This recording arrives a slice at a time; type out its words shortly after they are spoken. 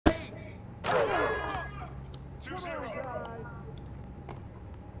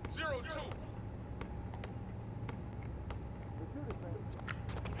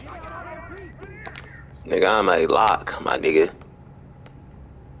Nigga, I'm a lock, my nigga.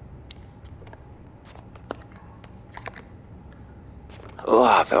 Oh,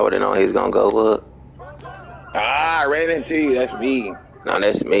 I felt it on. He's gonna go up. Ah, I ran into you. That's me. No,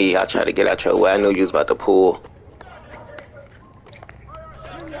 that's me. I tried to get out your way. I knew you was about to pull.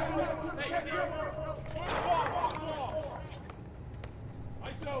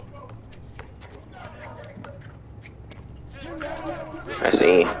 I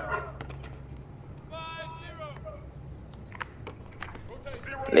see.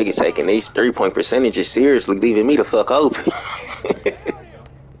 Niggas taking these 3-point percentages seriously, leaving me the fuck open.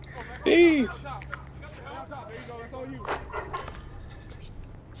 Jeez.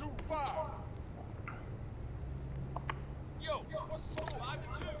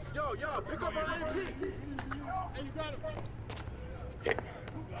 Yo, pick up on AP. Hey, you got him.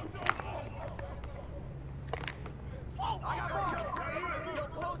 I got him.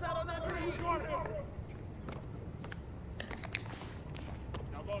 Close out on that P.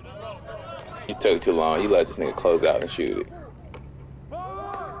 You took too long. You let this nigga close out and shoot it.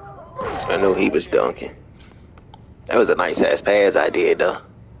 I knew he was dunking. That was a nice ass pass I did though.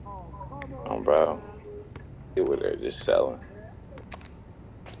 Bro. You were there just selling.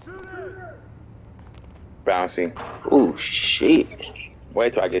 Bouncing. Ooh, shit.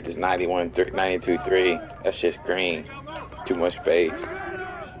 Wait till I get this 92-3. That's just green. Too much space.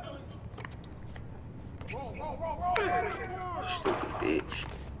 Stupid bitch.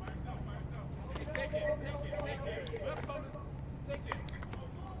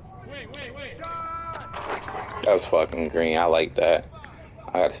 That was fucking green. I like that.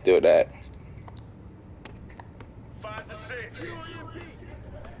 I gotta steal that. 5 to 6.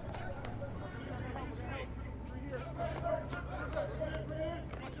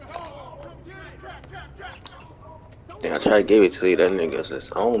 Yeah, I tried to give it to you. That nigga's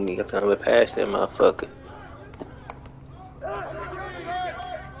just on me. I'm coming past that motherfucker.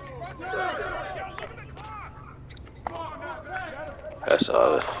 That's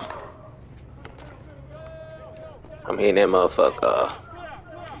all. I'm hitting that motherfucker.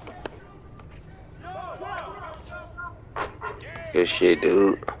 Good shit,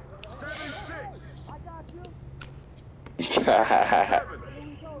 dude.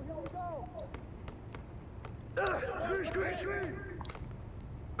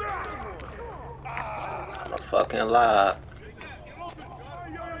 I'm a fucking lie.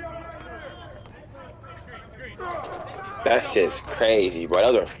 That's just crazy,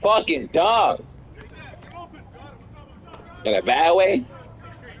 bro. Those are fucking dogs. In a bad way?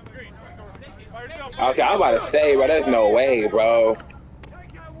 Okay, I'm about to say, bro, there's no way, bro.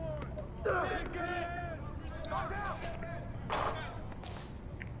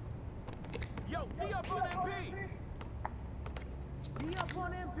 Yo, D up on MP. D up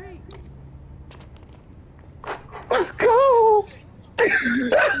on MP. Let's go.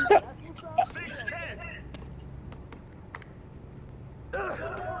 6-10.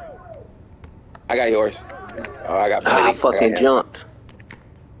 I got yours. Oh, I got I fucking jumped.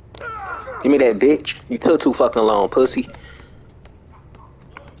 Give me that bitch. You took too fucking long, pussy.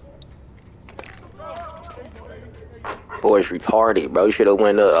 Boy's retarded, bro. You should have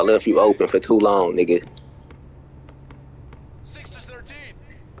went up. I left you open for too long, nigga. 6 to 13.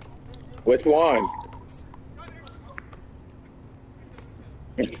 Which one?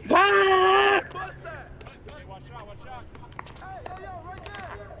 Ah!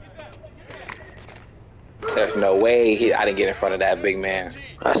 There's no way I didn't get in front of that big man.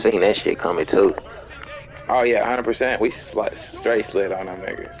 I seen that shit coming too. Oh yeah, 100%. We straight slid on them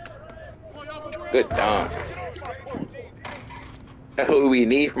niggas. Good dunk. That's what we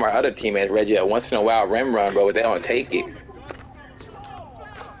need from our other teammates, Reggie. A once in a while rim run, bro, but they don't take it.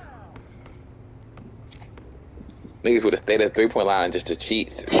 Niggas would have stayed at the 3-point line just to cheat,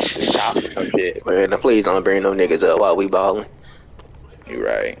 to chop or some shit. Man, please don't bring no niggas up while we balling. You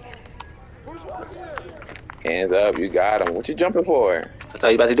right. Hands up, you got him. What you jumping for? I thought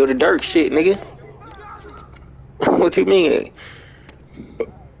you about to do the dirt shit, nigga. What you mean?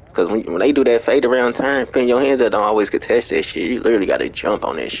 Cause when they do that fade around turn, putting your hands up, don't always contest that shit. You literally gotta jump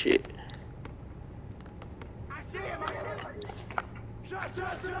on that shit.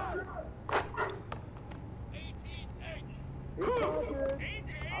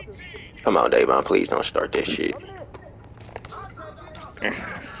 Come on, Davon, please don't start that shit.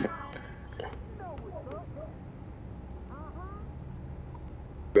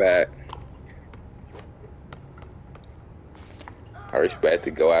 Back. I respect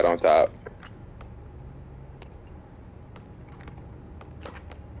to go out on top.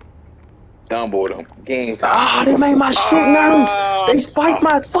 Stumbled him. Game time. Ah, they made my shit nerves. They spiked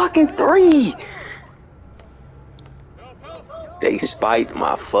my fucking three. They spiked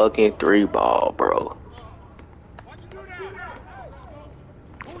my fucking three ball, bro.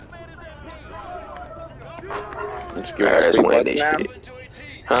 I'm just giving Alright, us let's free win bucks this now. shit.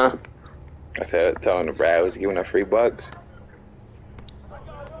 Huh? I said, telling the Brad was giving us free bucks.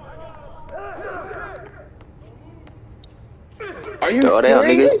 Are you Throw it out,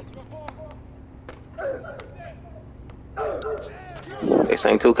 serious? nigga. This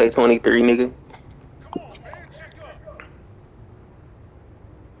ain't 2K23, nigga.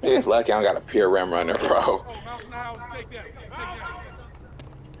 It's lucky I don't got a pure rim runner, bro.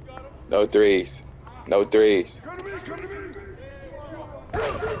 No threes. No threes.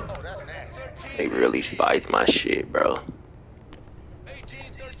 They really spiked my shit, bro.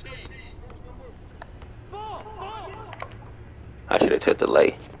 I should have took the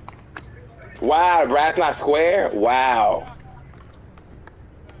lay. Wow, Brad's not square? Wow.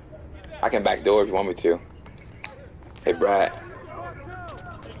 I can backdoor if you want me to. Hey, Brad.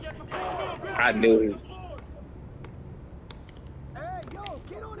 I knew he...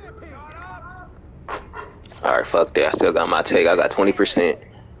 Alright, fuck that. I still got my take. I got 20%.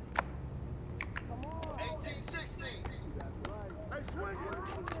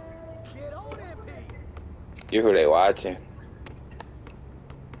 You who they watching?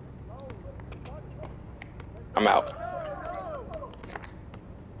 I'm out.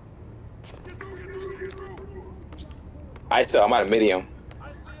 I tell I'm out of medium.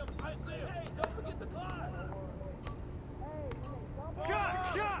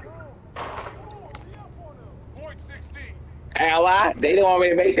 Ain't I lie? They didn't want me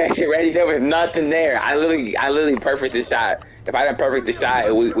to make that shit ready. There was nothing there. I literally perfect the shot. If I didn't perfect the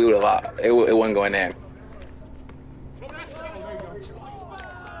shot, we would have lost. It wasn't going in.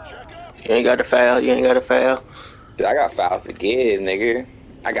 You ain't got to foul. You ain't got to foul. Dude, I got fouls to give, nigga.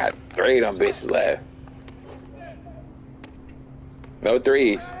 I got 3 of them bitches left. No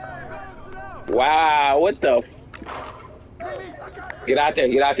threes. Wow, what the f... Get out there,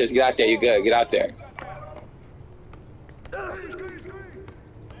 get out there, get out there. You good, get out there.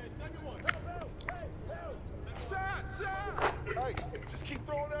 Hey, just keep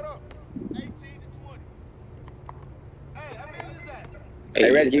throwing that up. 18 to 20. Hey, how many is that? Hey,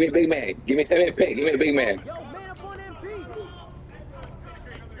 Reggie, give me a big man. Give me a 7-minute pick. Give me a big man. Yo, man up on MP.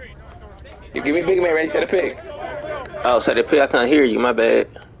 You give me a big man, Reggie, set a pick. Oh, so the pick, I can't hear you. My bad.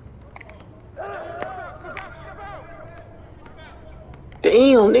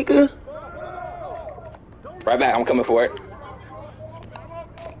 Damn, nigga. Right back, I'm coming for it.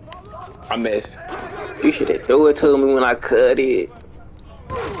 I missed. You should have threw it to me when I cut it.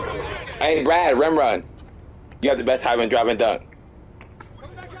 Hey, Brad, rim run. You have the best high drive and dunk.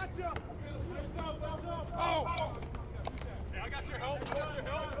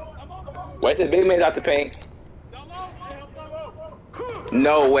 Wait till the big man's out the paint.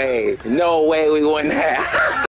 No way. No way we won that.